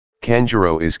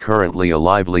Kanjuro is currently a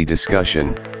lively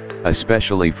discussion,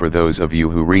 especially for those of you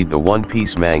who read the One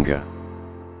Piece manga.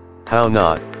 How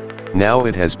not? Now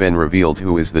it has been revealed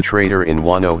who is the traitor in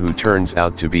Wano, who turns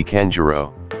out to be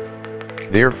Kanjuro.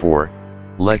 Therefore,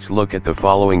 let's look at the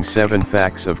following 7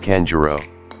 facts of Kanjuro.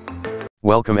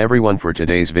 Welcome everyone for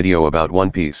today's video about One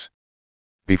Piece.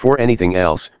 Before anything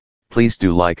else, please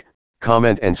do like,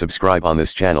 comment and subscribe on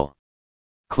this channel.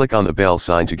 Click on the bell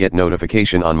sign to get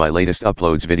notification on my latest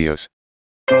uploads videos.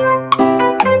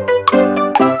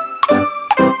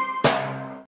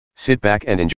 Sit back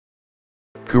and enjoy.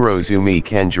 Kurozumi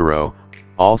Kanjuro,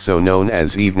 also known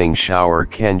as Evening Shower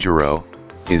Kanjuro,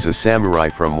 is a samurai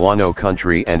from Wano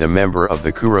country and a member of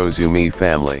the Kurozumi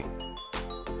family.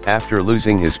 After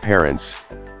losing his parents,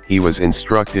 he was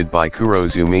instructed by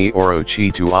Kurozumi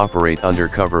Orochi to operate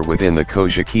undercover within the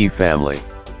Kojiki family.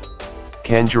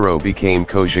 Kanjuro became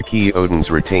Kojiki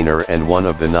Oden's retainer and one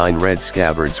of the 9 Red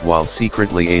Scabbards, while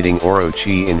secretly aiding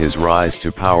Orochi in his rise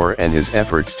to power and his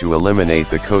efforts to eliminate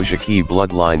the Kojiki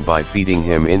bloodline by feeding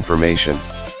him information.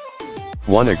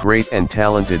 A great and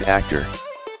talented actor.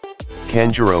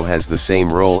 Kanjuro has the same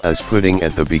role as Pudding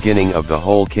at the beginning of the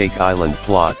whole Cake Island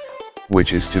plot,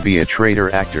 which is to be a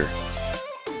traitor actor.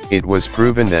 It was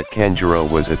proven that Kanjuro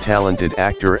was a talented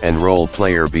actor and role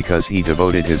player because he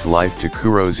devoted his life to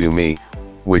Kurozumi,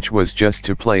 which was just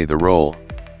to play the role.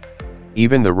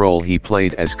 Even the role he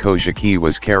played as Kojiki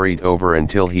was carried over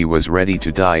until he was ready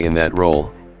to die in that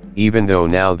role, even though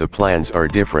now the plans are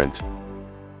different.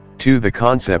 2. The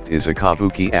concept is a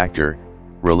kabuki actor,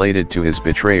 related to his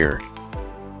betrayer.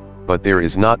 But there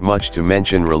is not much to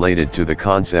mention related to the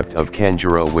concept of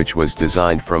Kanjuro, which was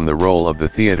designed from the role of the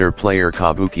theater player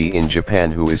kabuki in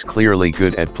Japan, who is clearly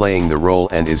good at playing the role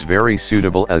and is very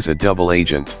suitable as a double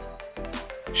agent.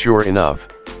 Sure enough,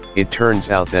 it turns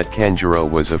out that Kanjuro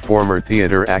was a former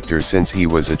theater actor since he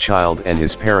was a child and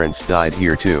his parents died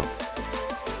here too.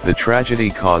 The tragedy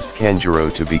caused Kanjuro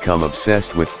to become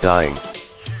obsessed with dying.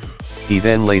 He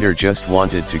then later just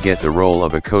wanted to get the role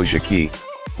of a Kojiki,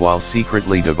 while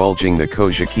secretly divulging the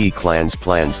Kojiki clan's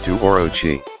plans to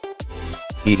Orochi.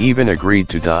 He even agreed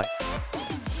to die.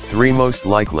 3. Most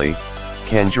likely,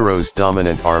 Kanjuro's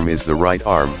dominant arm is the right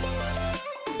arm.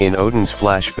 In Oden's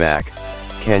flashback,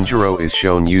 Kanjuro is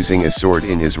shown using a sword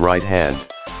in his right hand.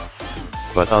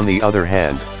 But on the other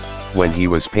hand, when he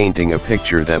was painting a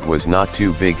picture that was not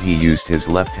too big, he used his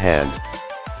left hand.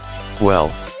 Well,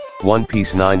 One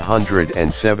Piece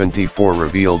 974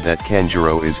 revealed that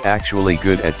Kanjuro is actually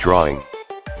good at drawing.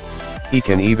 He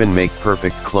can even make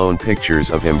perfect clone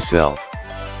pictures of himself.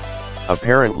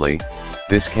 Apparently,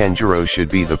 this Kanjuro should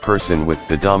be the person with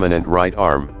the dominant right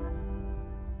arm.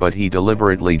 But he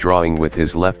deliberately drawing with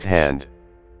his left hand.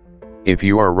 If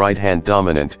you are right hand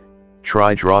dominant,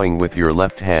 try drawing with your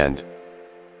left hand.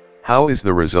 How is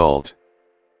the result?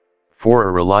 4.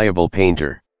 A reliable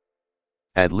painter.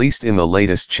 At least in the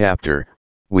latest chapter,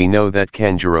 we know that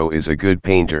Kanjuro is a good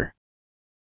painter.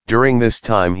 During this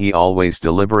time he always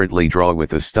deliberately draw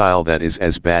with a style that is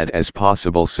as bad as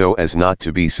possible so as not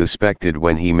to be suspected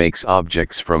when he makes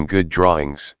objects from good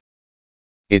drawings.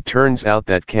 It turns out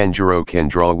that Kanjuro can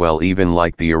draw well even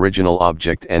like the original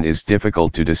object and is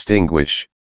difficult to distinguish.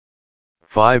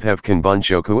 5. Have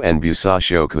Kanbunshoku and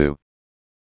Busashoku.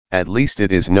 At least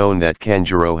it is known that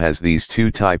Kanjuro has these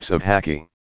 2 types of haki.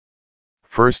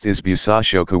 First is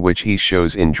Busashoku, which he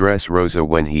shows in Dressrosa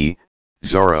when he,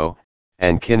 Zoro,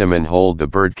 and Kinemon hold the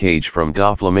birdcage from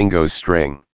Doflamingo's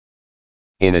string.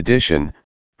 In addition,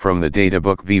 from the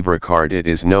databook Vivre card it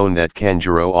is known that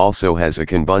Kanjuro also has a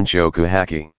Kanbunshoku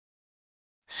haki.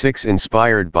 6.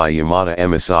 Inspired by Yamada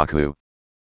Emisaku.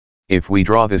 If we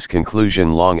draw this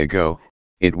conclusion long ago,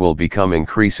 it will become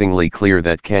increasingly clear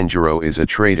that Kanjuro is a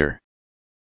traitor.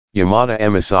 Yamada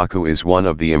Emisaku is one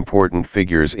of the important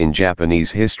figures in Japanese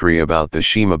history about the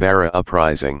Shimabara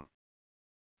uprising.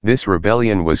 This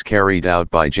rebellion was carried out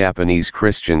by Japanese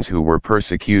Christians who were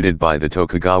persecuted by the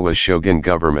Tokugawa shogun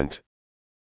government.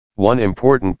 One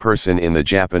important person in the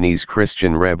Japanese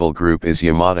Christian rebel group is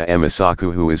Yamada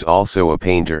Emisaku, who is also a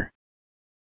painter.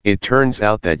 It turns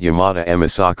out that Yamada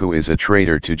Emisaku is a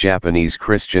traitor to Japanese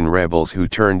Christian rebels who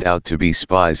turned out to be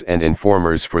spies and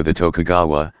informers for the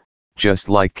Tokugawa, just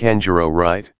like Kanjuro,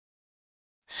 right?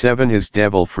 7. His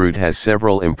devil fruit has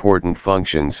several important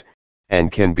functions,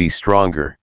 and can be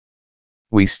stronger.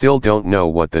 We still don't know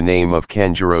what the name of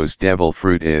Kanjuro's devil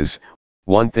fruit is.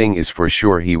 One thing is for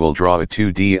sure, he will draw a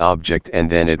 2D object and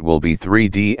then it will be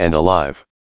 3D and alive.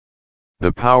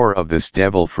 The power of this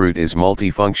devil fruit is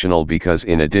multifunctional because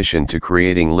in addition to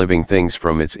creating living things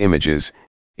from its images,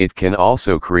 it can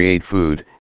also create food,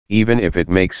 even if it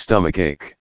makes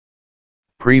stomachache.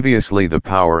 Previously the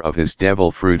power of his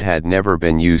devil fruit had never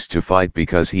been used to fight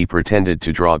because he pretended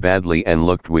to draw badly and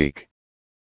looked weak.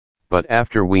 But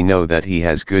after we know that he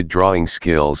has good drawing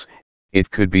skills, it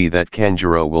could be that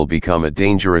Kanjuro will become a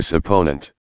dangerous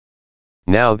opponent.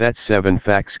 Now that's 7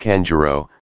 facts Kanjuro.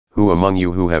 Who among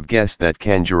you who have guessed that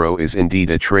Kanjuro is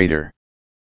indeed a traitor?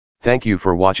 Thank you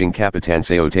for watching Capitan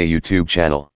Seote YouTube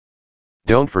channel.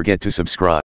 Don't forget to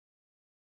subscribe.